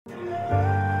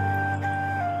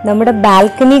നമ്മുടെ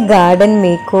balcony garden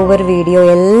make over video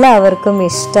എല്ലാവർക്കും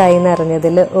ഇഷ്ടമായി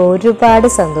എന്നറിഞ്ഞതിൽ ഒരുപാട്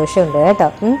സന്തോഷമുണ്ട് കേട്ടോ.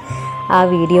 ആ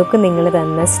വീഡിയോക്ക് നിങ്ങൾ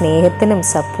തന്ന സ്നേഹത്തിനും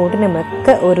സപ്പോർട്ടിനും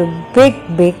ഒക്കെ ഒരു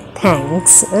ബിഗ്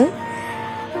താങ്ക്സ്.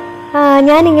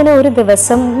 ഞാനിങ്ങനെ ഒരു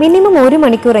ദിവസം മിനിമം 1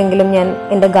 മണിക്കൂറെങ്കിലും ഞാൻ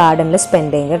എൻ്റെ ഗാർഡനിൽ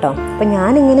സ്പെൻഡ് ചെയ്യും കേട്ടോ. അപ്പം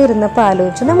ഞാനിങ്ങനെ ഇരുന്നപ്പോൾ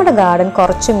ആലോചിച്ചു നമ്മുടെ ഗാർഡൻ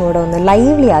കുറച്ചും കൂടെ ഒന്ന്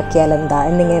ലൈവ്ലി ആക്കിയാൽ എന്താ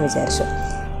എന്നിങ്ങനെ വിചാരിച്ചു.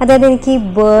 അതായത് എനിക്ക് ഈ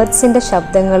ബേർഡ്സിൻ്റെ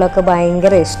ശബ്ദങ്ങളൊക്കെ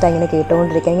ഭയങ്കര ഇഷ്ടം, ഇങ്ങനെ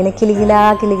കേട്ടുകൊണ്ടിരിക്കുക. ഇങ്ങനെ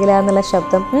കിലികില എന്നുള്ള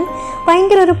ശബ്ദം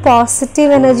ഭയങ്കര ഒരു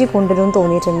പോസിറ്റീവ് എനർജി കൊണ്ടുവരുമെന്ന്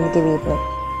തോന്നിയിട്ടുണ്ട് എനിക്ക് വീട്ടിൽ.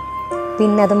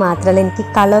 പിന്നെ അത് മാത്രമല്ല എനിക്ക്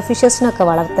കളർ ഫിഷസിനൊക്കെ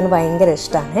വളർത്താൻ ഭയങ്കര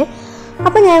ഇഷ്ടമാണ്.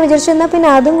 അപ്പോൾ ഞാൻ വിചാരിച്ചു എന്നാൽ പിന്നെ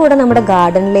അതും കൂടെ നമ്മുടെ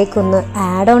ഗാർഡനിലേക്കൊന്ന്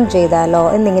ആഡ് ഓൺ ചെയ്താലോ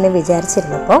എന്നിങ്ങനെ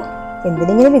വിചാരിച്ചിരുന്നപ്പോൾ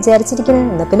എന്തിനിങ്ങനെ വിചാരിച്ചിരിക്കുന്നത്,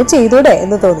 എന്നാൽ പിന്നെ ചെയ്തൂടെ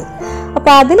എന്ന് തോന്നി.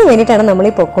 അപ്പോൾ അതിന് വേണ്ടിയിട്ടാണ്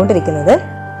നമ്മളീ പൊയ്ക്കൊണ്ടിരിക്കുന്നത്.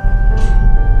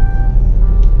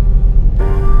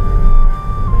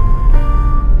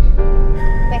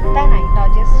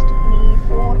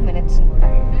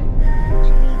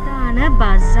 ഇതാണ്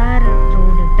ബസാർ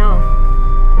റോഡ് കേട്ടോ.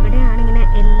 ഇവിടെയാണ് ഇങ്ങനെ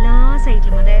എല്ലാ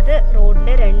സൈഡിലും, അതായത്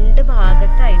റോഡിന്റെ 2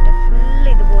 ഭാഗത്തായിട്ട് ഫുൾ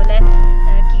ഇതുപോലെ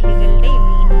കിളികളുടെയും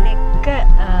മീനിന്റെ ഒക്കെ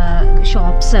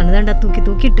ഷോപ്സ് ആണ്. അതുകൊണ്ട്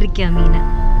തൂക്കി ഇട്ടിരിക്കുക മീന്.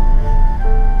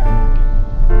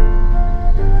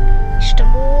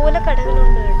 ഇഷ്ടംപോലെ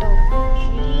കടകളുണ്ട് കേട്ടോ.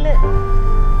 ഫുള്ള്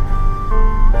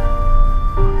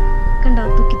കണ്ടോ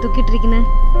തൂക്കി ഇട്ടിരിക്കുന്ന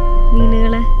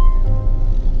മീനുകളെ.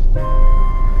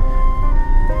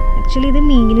 ആക്ച്വലി ഇത്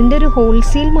മീനിന്റെ ഒരു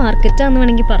ഹോൾസെയിൽ മാർക്കറ്റാന്ന്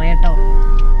വേണമെങ്കിൽ പറയാം കേട്ടോ.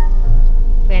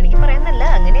 വേണമെങ്കിൽ പറയാന്നല്ല,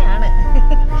 അങ്ങനെയാണ്.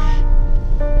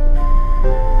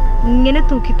 ഇങ്ങനെ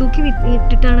തൂക്കി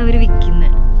ഇട്ടിട്ടാണ് അവർ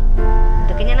വിൽക്കുന്നത്.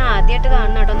 ഇതൊക്കെ ഞാൻ ആദ്യമായിട്ട്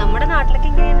കാണണം കേട്ടോ. നമ്മുടെ നാട്ടിലൊക്കെ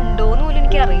ഇങ്ങനെ ഉണ്ടോന്ന് പോലും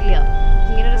എനിക്ക് അറിയില്ല,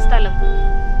 ഇങ്ങനൊരു സ്ഥലം.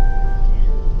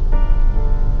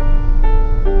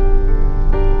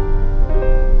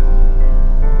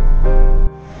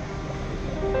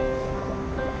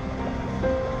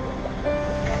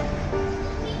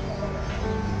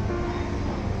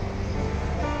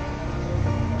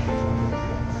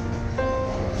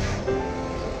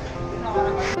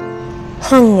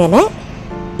 അങ്ങനെ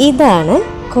ഇതാണ്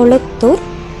കൊളത്തൂർ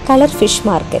കളർ ഫിഷ്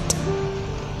മാർക്കറ്റ്.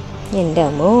 എൻ്റെ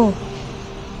അമ്മോ,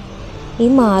 ഈ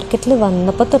മാർക്കറ്റിൽ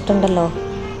വന്നപ്പോൾ തൊട്ടുണ്ടല്ലോ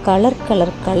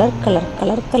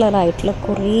കളറായിട്ടുള്ള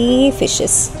കുറേ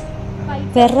ഫിഷസ്,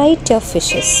 വെറൈറ്റി ഓഫ്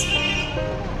ഫിഷസ്.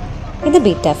 ഇത്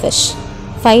ബീറ്റ ഫിഷ്,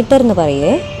 ഫൈറ്റർ എന്ന്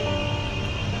പറയേ.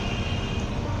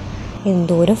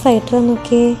 എന്തോരം ഫൈറ്റർ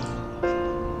നോക്കിയേ.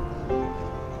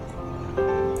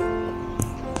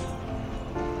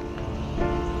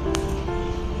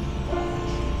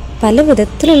 പല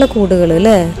വിധത്തിലുള്ള കൂടുകൾ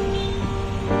അല്ലേ.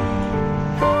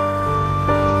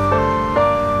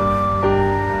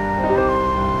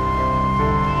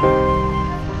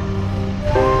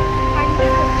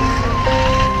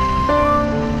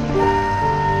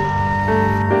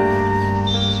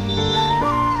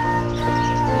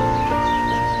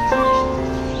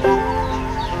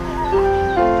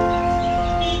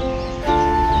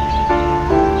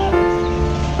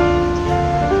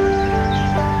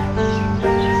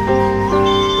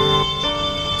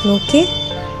 നോക്കി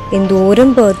എന്തോരം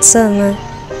ബേർഡ്സാണ്.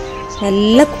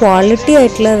 നല്ല ക്വാളിറ്റി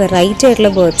ആയിട്ടുള്ള വെറൈറ്റി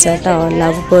ആയിട്ടുള്ള ബേർഡ്സ് കേട്ടോ.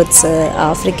 Love birds,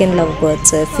 African love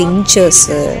birds,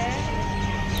 ഫിഞ്ചേഴ്സ്.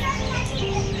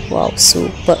 വാവ്,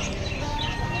 സൂപ്പർ.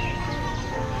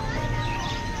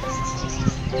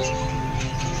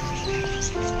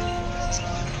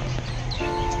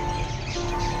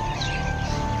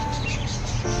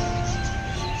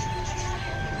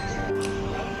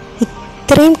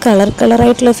 ഇത്രയും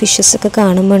കളറായിട്ടുള്ള ഫിഷസ് ഒക്കെ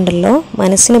കാണുമ്പോൾ ഉണ്ടല്ലോ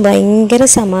മനസ്സിന് ഭയങ്കര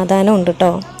സമാധാനം ഉണ്ട്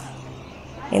കേട്ടോ.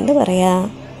 എന്താ പറയുക,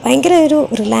 ഭയങ്കര ഒരു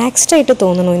റിലാക്സ്ഡ് ആയിട്ട്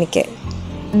തോന്നുന്നു എനിക്ക്.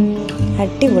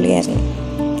 അടിപൊളിയായിരുന്നു.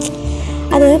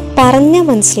 അത് പറഞ്ഞാൽ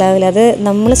മനസ്സിലാവില്ല, അത്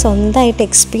നമ്മൾ സ്വന്തമായിട്ട്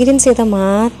എക്സ്പീരിയൻസ് ചെയ്താൽ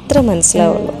മാത്രമേ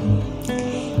മനസ്സിലാവുള്ളൂ.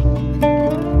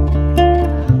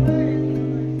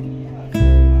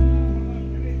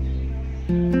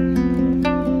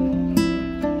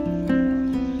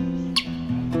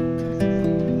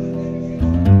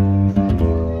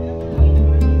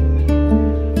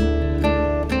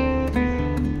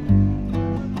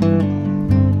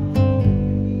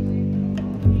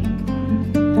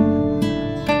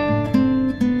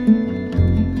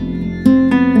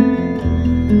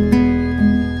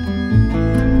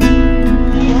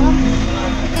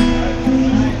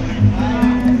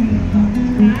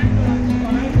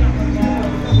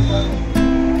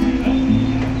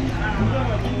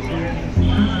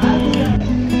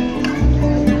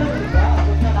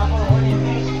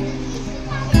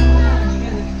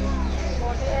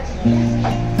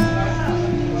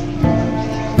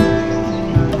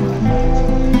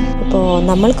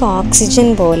 നമ്മൾക്ക് ഓക്സിജൻ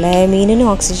പോലെ മീനിന്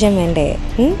ഓക്സിജൻ വേണ്ടേ?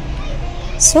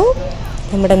 സോ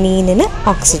നമ്മുടെ മീനിന്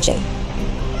ഓക്സിജൻ.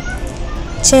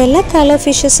 ചില കളർ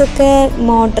ഫിഷസൊക്കെ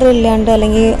മോട്ടർ ഇല്ലാണ്ട്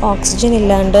അല്ലെങ്കിൽ ഓക്സിജൻ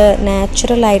ഇല്ലാണ്ട്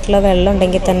നാച്ചുറൽ ആയിട്ടുള്ള വെള്ളം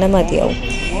ഉണ്ടെങ്കിൽ തന്നെ മതിയാവും.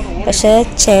 പക്ഷേ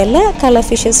ചില കളർ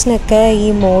ഫിഷസിനൊക്കെ ഈ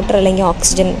മോട്ടർ അല്ലെങ്കിൽ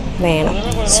ഓക്സിജൻ വേണം.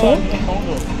 സോ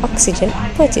ഓക്സിജൻ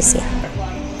പർച്ചേസ് ചെയ്യാം.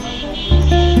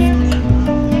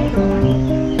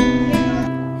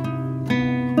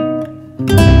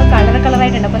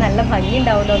 കളറായിട്ടുണ്ട്. അപ്പോൾ നല്ല ഭംഗി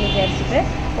ഉണ്ടാവുമല്ലോ എന്ന് വിചാരിച്ചിട്ട്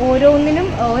ഓരോന്നിനും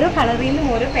ഓരോ കളറിൽ നിന്നും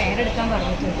ഓരോ പേരെടുക്കാൻ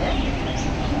പറഞ്ഞിട്ടുണ്ട്.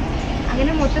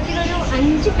 അങ്ങനെ മൊത്തത്തിലൊരു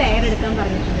 5 പേരെടുക്കാൻ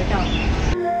പറഞ്ഞിട്ടുണ്ട് കേട്ടോ.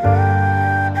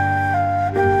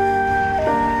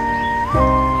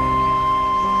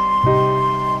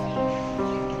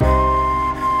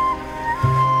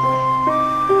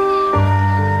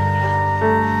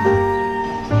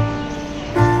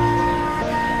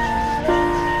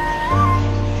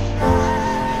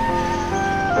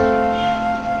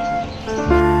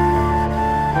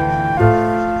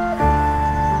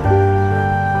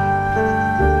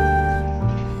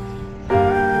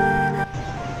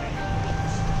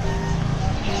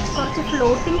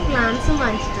 ഫ്ലോട്ടിംഗ് പ്ലാന്റ്സും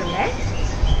വാങ്ങിച്ചിട്ടുണ്ട്.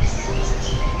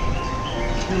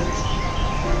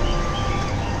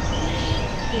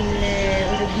 പിന്നെ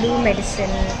ഒരു blue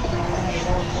medicine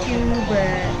tube,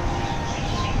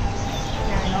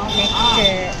 net,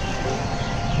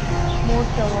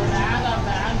 motto,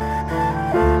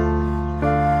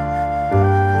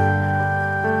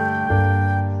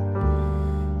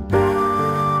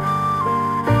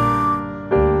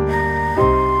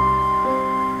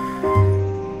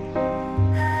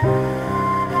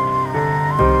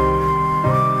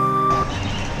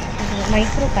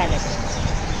 micro palette.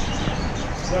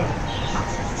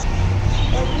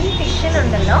 ഈ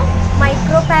ഫിഷിനുണ്ടല്ലോ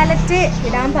മൈക്രോ പാലറ്റ്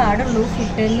ഇടാൻ പാടുള്ളൂ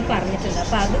ഫുഡ് എന്ന് പറഞ്ഞിട്ടുണ്ട്.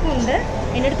 അപ്പോൾ അതുകൊണ്ട്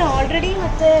എൻ്റെ അടുത്ത് ഓൾറെഡി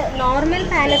മറ്റേ നോർമൽ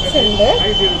പാലറ്റ്സ് ഉണ്ട്.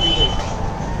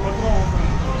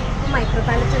 മൈക്രോ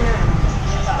പാലറ്റ് തന്നെ വേണം.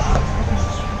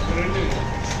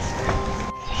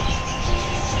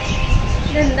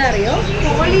 ഇതെന്താ അറിയോ,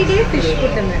 ഹോളിഡേ ഫിഷ്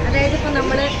കിട്ടുന്നത്. അതായത് ഇപ്പോൾ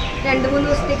നമ്മൾ 2-3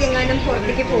 ദിവസത്തേക്ക് എങ്ങാനും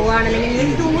പുറത്തേക്ക് പോവുകയാണെങ്കിൽ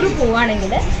ടൂറ്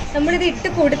പോവുകയാണെങ്കിൽ നമ്മളിത് ഇട്ട്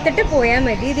കൊടുത്തിട്ട് പോയാൽ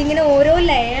മതി. ഇതിങ്ങനെ ഓരോ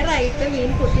ലെയറായിട്ട്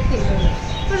മീൻ കൊത്തി തിന്നുന്നു.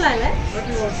 കൊള്ളാല്ലേ?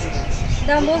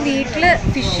 ഇതാകുമ്പോൾ വീട്ടിൽ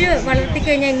ഫിഷ്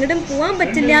വളർത്തിക്കഴിഞ്ഞാൽ എങ്ങോട്ടും പോകാൻ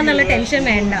പറ്റില്ല എന്നുള്ള ടെൻഷൻ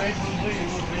വേണ്ട.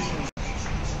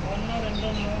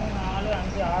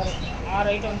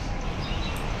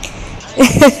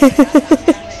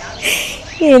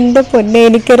 എൻ്റെ പൊന്നെ,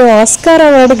 എനിക്കൊരു ഓസ്കാർ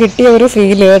അവാർഡ് കിട്ടിയ ഒരു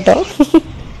ഫീൽ കേട്ടോ.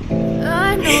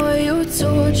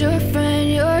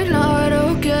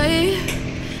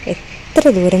 എത്ര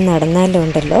ദൂരം നടന്നാലും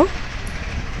ഉണ്ടല്ലോ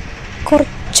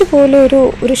കുറച്ച് പോലും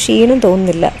ഒരു ക്ഷീണം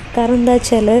തോന്നുന്നില്ല. കാരണം എന്താ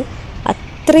വെച്ചാൽ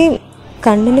അത്രയും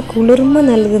കണ്ണിന് കുളിർമ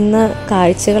നൽകുന്ന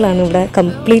കാഴ്ചകളാണ് ഇവിടെ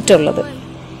കംപ്ലീറ്റ് ഉള്ളത്.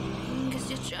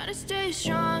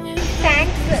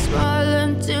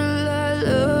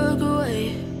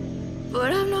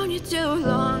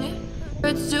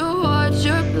 To watch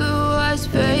your blue eyes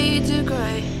fade to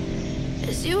gray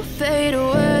as you fade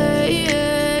away,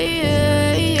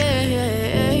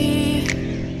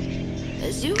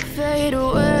 as you fade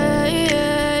away.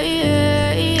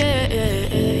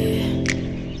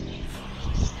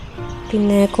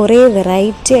 പിന്നെ കുറേ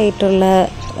വെറൈറ്റി ആയിട്ടുള്ള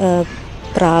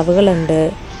പ്രാവുകളുണ്ട്.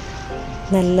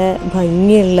 നല്ല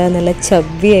ഭംഗിയുള്ള നല്ല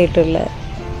ചബ്ബിയായിട്ടുള്ള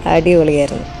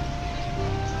അടിപൊളിയായിരുന്നു.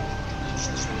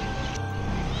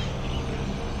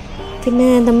 പിന്നെ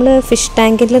നമ്മൾ ഫിഷ്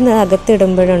ടാങ്കിൽ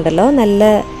അകത്തിടുമ്പോഴുണ്ടല്ലോ നല്ല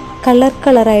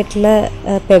കളറായിട്ടുള്ള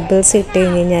പെബിൾസ് ഇട്ട്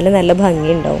കഴിഞ്ഞാൽ നല്ല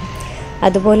ഭംഗിയുണ്ടാവും.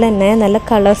 അതുപോലെ തന്നെ നല്ല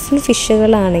കളർഫുൾ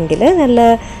ഫിഷുകളാണെങ്കിൽ നല്ല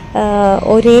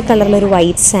ഒരേ കളറിലൊരു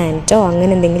വൈറ്റ് സാൻഡോ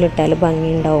അങ്ങനെ എന്തെങ്കിലും ഇട്ടാൽ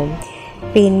ഭംഗിയുണ്ടാവും.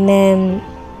 പിന്നെ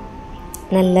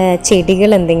നല്ല ചെടികൾ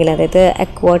എന്തെങ്കിലും, അതായത്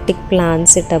അക്വാട്ടിക്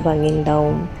പ്ലാന്റ്സ് ഇട്ടാൽ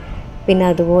ഭംഗിയുണ്ടാവും. പിന്നെ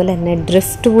അതുപോലെ തന്നെ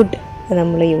ഡ്രിഫ്റ്റ് വുഡ്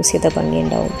നമ്മൾ യൂസ് ചെയ്ത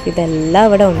ഭംഗിയുണ്ടാവും. ഇതെല്ലാം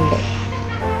അവിടെ ഉണ്ട്.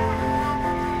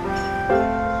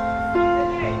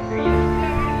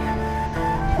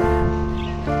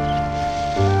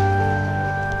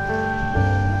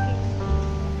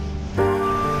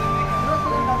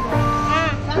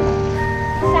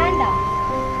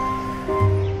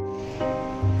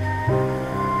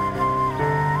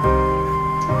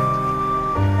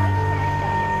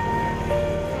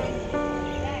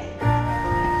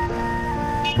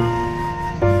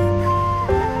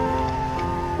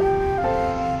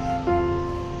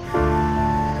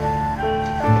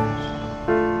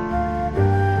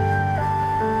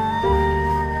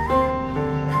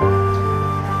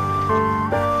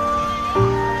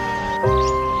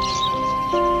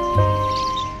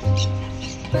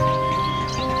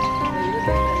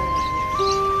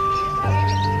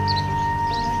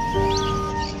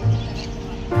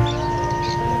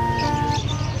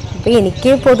 അപ്പോൾ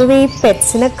എനിക്ക് പൊതുവെ ഈ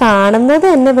പെറ്റ്സിനെ കാണുന്നത്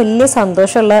തന്നെ വലിയ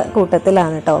സന്തോഷമുള്ള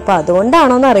കൂട്ടത്തിലാണ് കേട്ടോ. അപ്പോൾ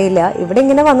അതുകൊണ്ടാണോന്ന് അറിയില്ല, ഇവിടെ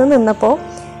ഇങ്ങനെ വന്ന് നിന്നപ്പോൾ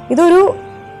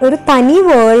ഒരു തനി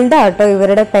വേൾഡാട്ടോ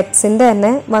ഇവരുടെ പെറ്റ്സിൻ്റെ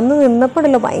തന്നെ. വന്ന്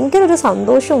നിന്നപ്പോഴല്ലോ ഭയങ്കര ഒരു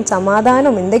സന്തോഷവും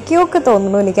സമാധാനവും എന്തൊക്കെയൊക്കെ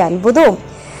തോന്നുന്നു, എനിക്ക് അത്ഭുതവും.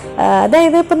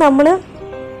 അതായത് ഇപ്പം നമ്മൾ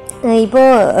ഇപ്പോൾ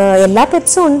എല്ലാ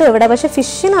പെറ്റ്സും ഉണ്ട് ഇവിടെ, പക്ഷെ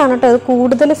ഫിഷിനാണ് കേട്ടോ അത്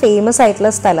കൂടുതൽ ഫേമസ്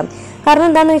ആയിട്ടുള്ള സ്ഥലം. കാരണം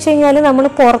എന്താണെന്ന് വെച്ച് കഴിഞ്ഞാൽ നമ്മൾ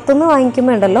പുറത്തുനിന്ന്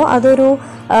വാങ്ങിക്കുമ്പോൾ ഉണ്ടല്ലോ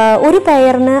ഒരു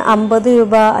പെയറിന് 50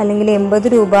 രൂപ അല്ലെങ്കിൽ 80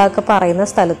 രൂപ ഒക്കെ പറയുന്ന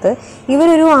സ്ഥലത്ത്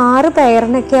ഇവരൊരു 6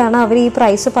 പെയറിനൊക്കെയാണ് അവർ ഈ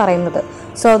പ്രൈസ് പറയുന്നത്.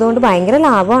 സോ അതുകൊണ്ട് ഭയങ്കര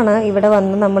ലാഭമാണ് ഇവിടെ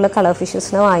വന്ന് നമ്മൾ കളർ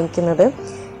ഫിഷസിനെ വാങ്ങിക്കുന്നത്.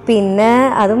 പിന്നെ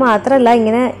അതുമാത്രമല്ല,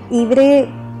 ഇങ്ങനെ ഇവർ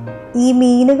ഈ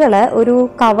മീനുകളെ ഒരു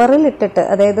കവറിലിട്ടിട്ട്,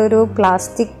 അതായത് ഒരു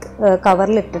പ്ലാസ്റ്റിക്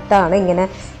കവറിലിട്ടിട്ടാണ് ഇങ്ങനെ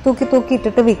തൂക്കി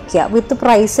ഇട്ടിട്ട് വിൽക്കുക. വിത്ത്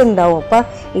പ്രൈസ് ഉണ്ടാവും. അപ്പം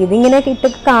ഇതിങ്ങനെ ഇട്ട്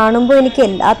കാണുമ്പോൾ എനിക്ക്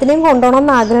എല്ലാത്തിനെയും കൊണ്ടുപോകണം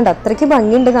എന്ന് ആഗ്രഹമുണ്ട്, അത്രയ്ക്ക്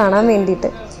ഭംഗിയുണ്ട് കാണാൻ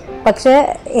വേണ്ടിയിട്ട്. പക്ഷെ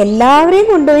എല്ലാവരെയും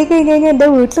കൊണ്ടുപോയി കഴിഞ്ഞ് കഴിഞ്ഞാൽ എൻ്റെ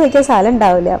വീട്ടിൽ വയ്ക്കാൻ സ്ഥലം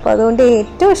ഉണ്ടാവില്ല. അപ്പോൾ അതുകൊണ്ട്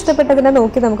ഏറ്റവും ഇഷ്ടപ്പെട്ടതിനെ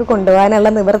നോക്കി നമുക്ക്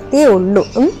കൊണ്ടുപോകാനുള്ള നിവൃത്തിയേ ഉള്ളൂ.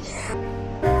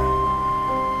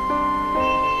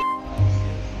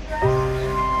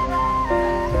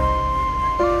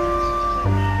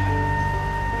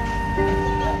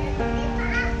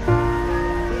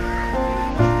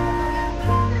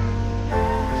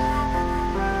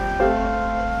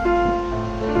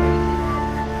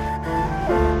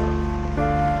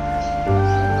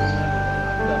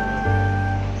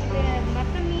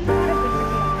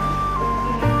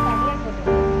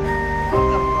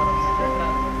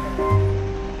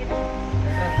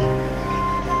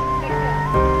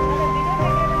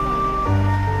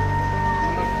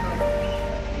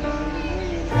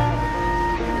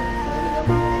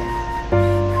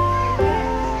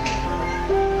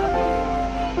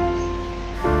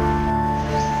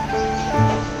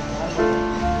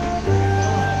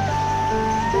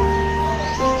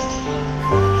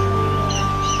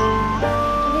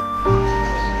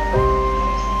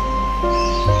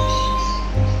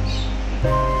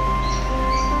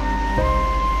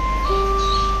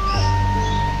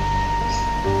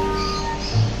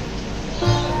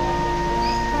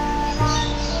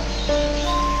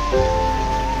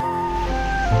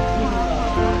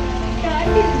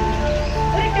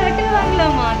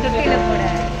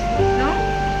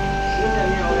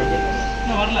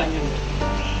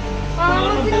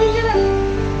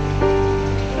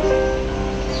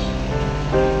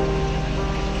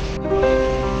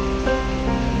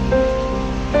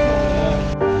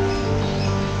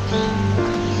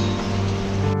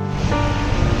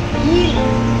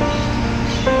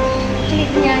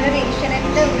 ഞാനൊരു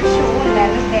ഏഷ്യനെറ്റിൻ്റെ ഒരു ഷോ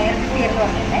ഉണ്ടായിരുന്നു, ഡയറക്റ്റ് തിയേറ്റർ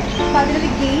പറഞ്ഞിട്ട്. അപ്പോൾ അതിലൊരു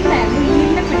ഗെയിമായിരുന്നു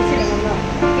മീനിനെ പിടിച്ചിടുന്നത്.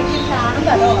 എനിക്ക്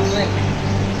കാണുമ്പോൾ അത് ഓർമ്മ വരുന്നത്.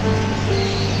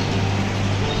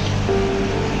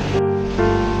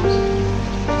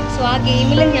 സോ ആ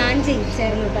ഗെയിമിൽ ഞാൻ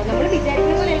ജയിച്ചായിരുന്നു കേട്ടോ. നമ്മൾ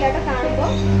വിചാരിക്കുന്ന പോലെ എല്ലാവരും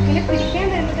കാണുമ്പോൾ ഇങ്ങനെ പിടിക്കാൻ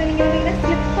വരുമ്പോഴത്തേക്കും ഇങ്ങനെ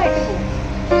സ്ലിപ്പായിട്ട് പോകും,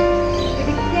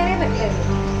 പിടിക്കാനേ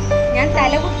പറ്റില്ലായിരുന്നു. ഞാൻ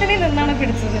തലകുത്തനെ നിന്നാണ്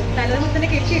പിടിച്ചത്, തലകുത്തനെ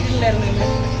കെട്ടിയിട്ടുണ്ടായിരുന്നു.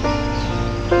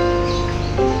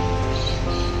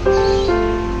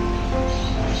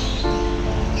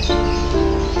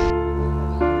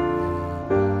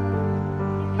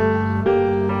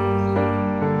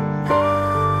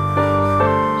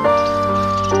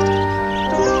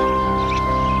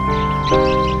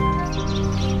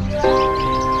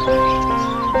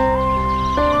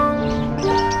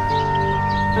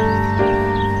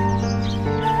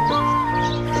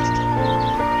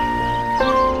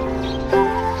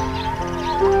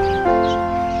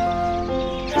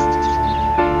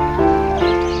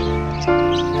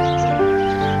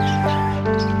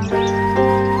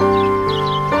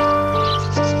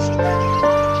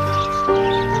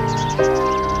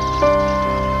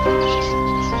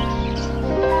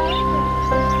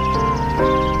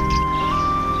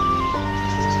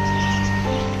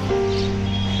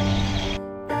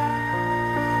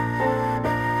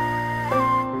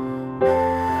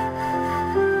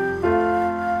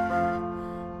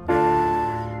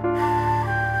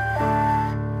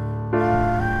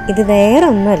 ഇത് വേറെ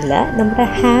ഒന്നുമല്ല, നമ്മുടെ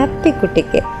ഹാപ്പി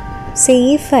കുട്ടിക്ക്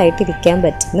സേഫായിട്ടിരിക്കാൻ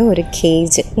പറ്റുന്ന ഒരു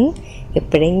കേജ്.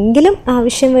 എപ്പോഴെങ്കിലും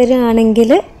ആവശ്യം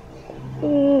വരികയാണെങ്കിൽ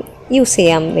യൂസ്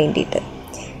ചെയ്യാൻ വേണ്ടിയിട്ട്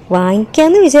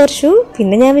വാങ്ങിക്കാമെന്ന് വിചാരിച്ചു.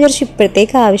 പിന്നെ ഞാൻ വിചാരിച്ചു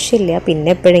ഇപ്പോഴത്തേക്ക് ആവശ്യമില്ല,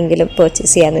 പിന്നെ എപ്പോഴെങ്കിലും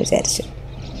പർച്ചേസ് ചെയ്യാമെന്ന് വിചാരിച്ചു.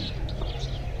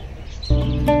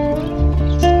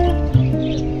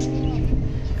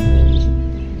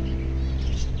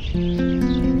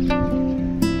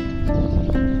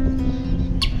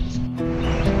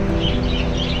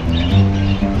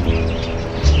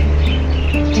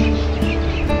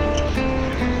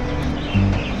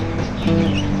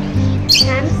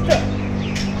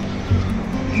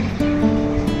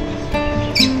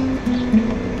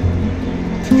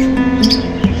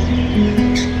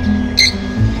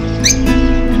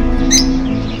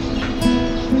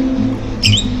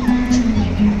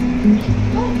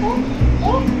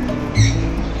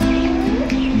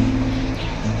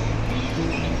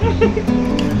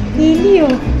 ഇലിയോ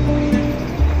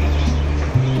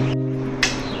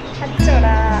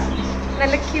അച്ചോടാ,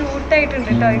 നല്ല ക്യൂട്ടായിട്ടുണ്ട്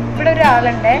കേട്ടോ. ഇവിടെ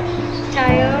ഒരാളുണ്ട്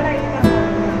ടയേർഡായിട്ട്.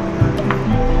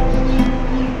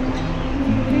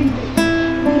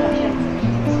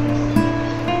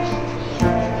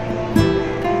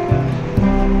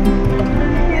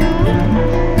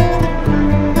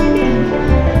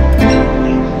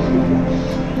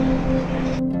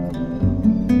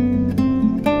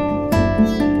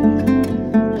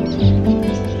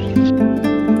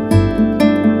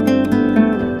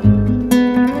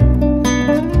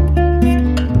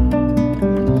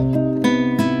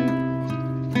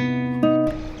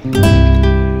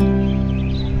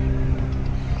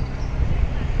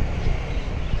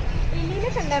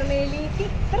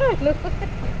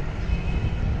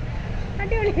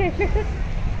 അടിപൊളിയായിട്ട്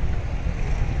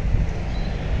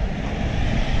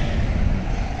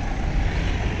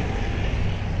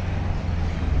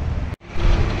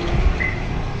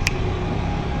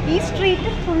ഈ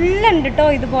സ്ട്രീറ്റ് ഫുള്ളുണ്ട് കേട്ടോ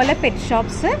ഇതുപോലെ പെറ്റ്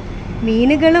ഷോപ്സ്.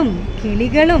 മീനുകളും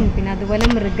കിളികളും പിന്നെ അതുപോലെ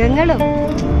മൃഗങ്ങളും.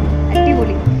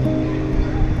 അടിപൊളി,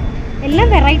 എല്ലാം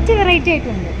വെറൈറ്റി വെറൈറ്റി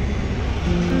ആയിട്ടുണ്ട്.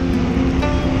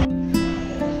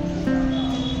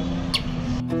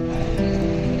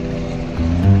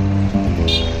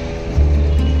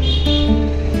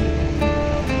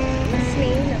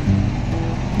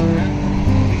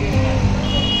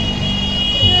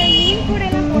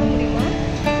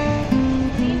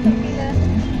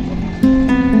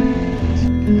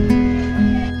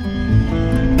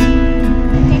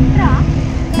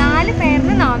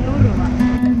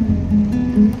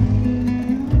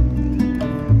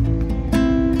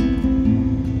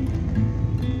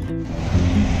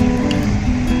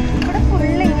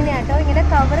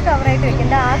 കവറായിട്ട്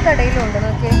വെക്കണ്ട. ആ കടയിലുണ്ട്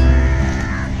നോക്കിയേ.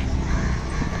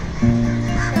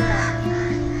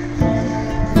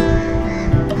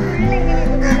 ഫുള്ളിങ്ങനെ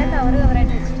ഇതുപോലെ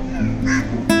കവറായിട്ട് വെച്ചിട്ടുണ്ട്.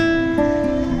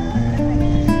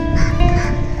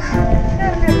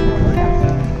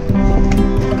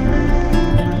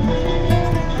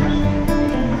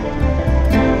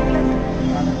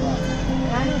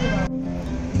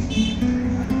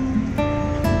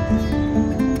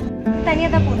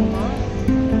 തനിയതാ പോകുമോ?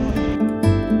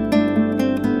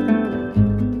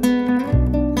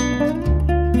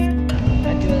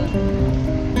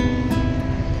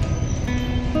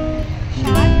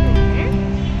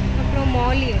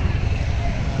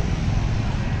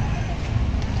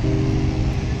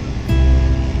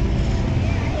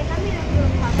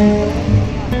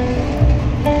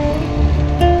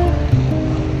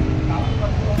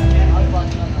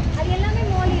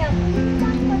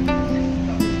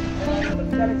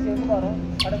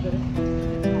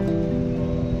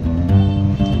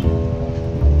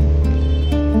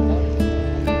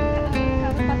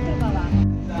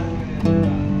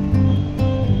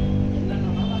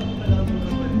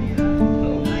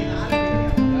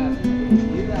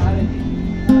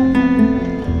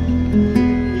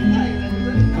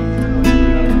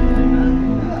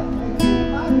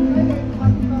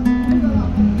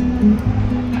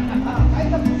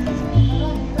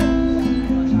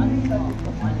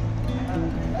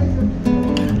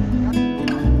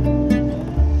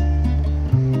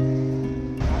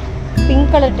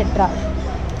 Pink color tetra.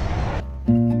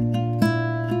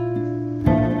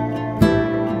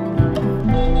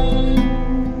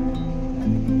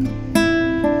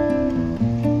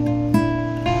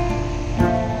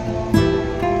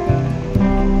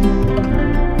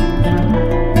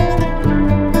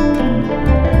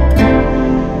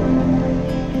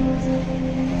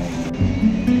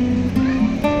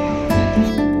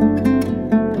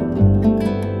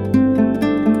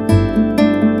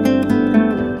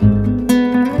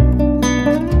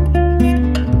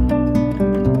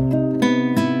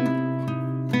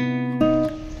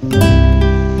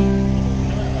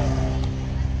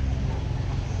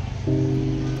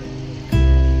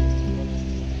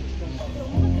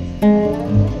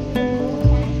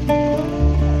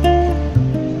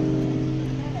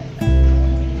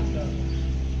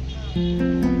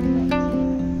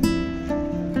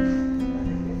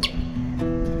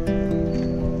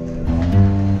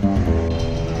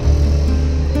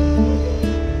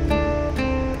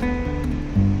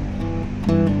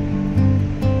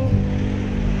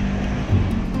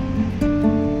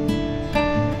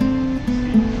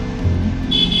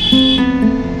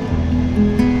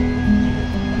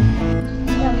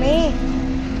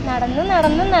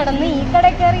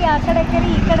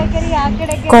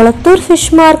 Kolathur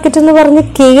fish market എന്ന് പറഞ്ഞ്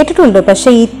കേട്ടിട്ടുണ്ട്, പക്ഷെ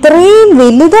ഇത്രയും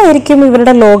വലുതായിരിക്കും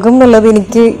ഇവരുടെ ലോകം എന്നുള്ളത്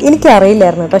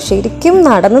എനിക്കറിയില്ലായിരുന്നു കേട്ടോ. ശരിക്കും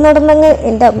നടന്നങ്ങ്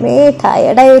എൻ്റെ അമ്മയെ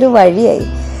ടയർഡായ ഒരു വഴിയായി.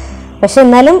 പക്ഷെ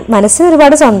എന്നാലും മനസ്സിന്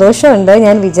ഒരുപാട് സന്തോഷമുണ്ട്.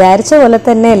 ഞാൻ വിചാരിച്ച പോലെ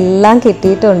തന്നെ എല്ലാം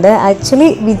കിട്ടിയിട്ടുണ്ട്. ആക്ച്വലി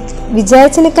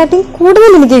വിചാരിച്ചതിനെക്കാട്ടിയും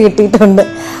കൂടുതൽ എനിക്ക് കിട്ടിയിട്ടുണ്ട്.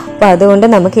 അപ്പോൾ അതുകൊണ്ട്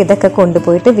നമുക്ക് ഇതൊക്കെ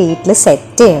കൊണ്ടുപോയിട്ട് വീട്ടിൽ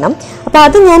സെറ്റ് ചെയ്യണം. അപ്പോൾ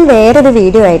അത് ഞാൻ വേറൊരു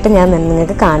വീഡിയോ ആയിട്ട് ഞാൻ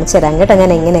നിങ്ങൾക്ക് കാണിച്ചു തരാം കേട്ടോ,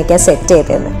 ഞാൻ എങ്ങനെയൊക്കെയാണ് സെറ്റ്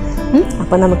ചെയ്തതെന്ന്.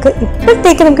 അപ്പോൾ നമുക്ക്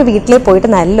ഇപ്പോഴത്തേക്ക് നമുക്ക് വീട്ടിൽ പോയിട്ട്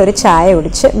നല്ലൊരു ചായ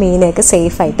കുടിച്ച് മീനൊക്കെ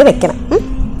സേഫായിട്ട് വെക്കണം.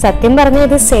 സത്യം പറഞ്ഞാൽ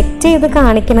ഇത് സെറ്റ് ചെയ്ത്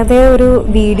കാണിക്കുന്നത് ഒരു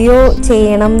വീഡിയോ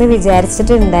ചെയ്യണം എന്ന്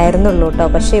വിചാരിച്ചിട്ടുണ്ടായിരുന്നുള്ളൂ കേട്ടോ.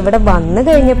 പക്ഷെ ഇവിടെ വന്നു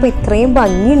കഴിഞ്ഞപ്പോൾ ഇത്രയും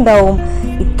ഭംഗി ഉണ്ടാവും,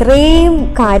 ഇത്രയും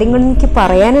കാര്യങ്ങൾ എനിക്ക്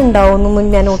പറയാനുണ്ടാവുമെന്നൊന്നും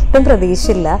ഞാൻ ഒട്ടും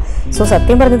പ്രതീക്ഷിച്ചില്ല. സോ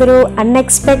സത്യം പറഞ്ഞതൊരു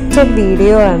അൺഎക്സ്പെക്റ്റഡ്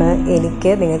വീഡിയോ ആണ്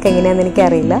എനിക്ക്. നിങ്ങൾക്ക് എങ്ങനെയാണെന്ന്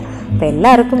എനിക്കറിയില്ല. അപ്പോൾ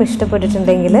എല്ലാവർക്കും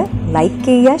ഇഷ്ടപ്പെട്ടിട്ടുണ്ടെങ്കിൽ ലൈക്ക്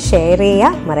ചെയ്യുക, ഷെയർ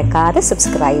ചെയ്യുക, മറക്കാതെ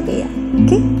സബ്സ്ക്രൈബ് ചെയ്യുക.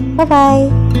 Okay,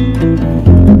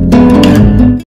 by.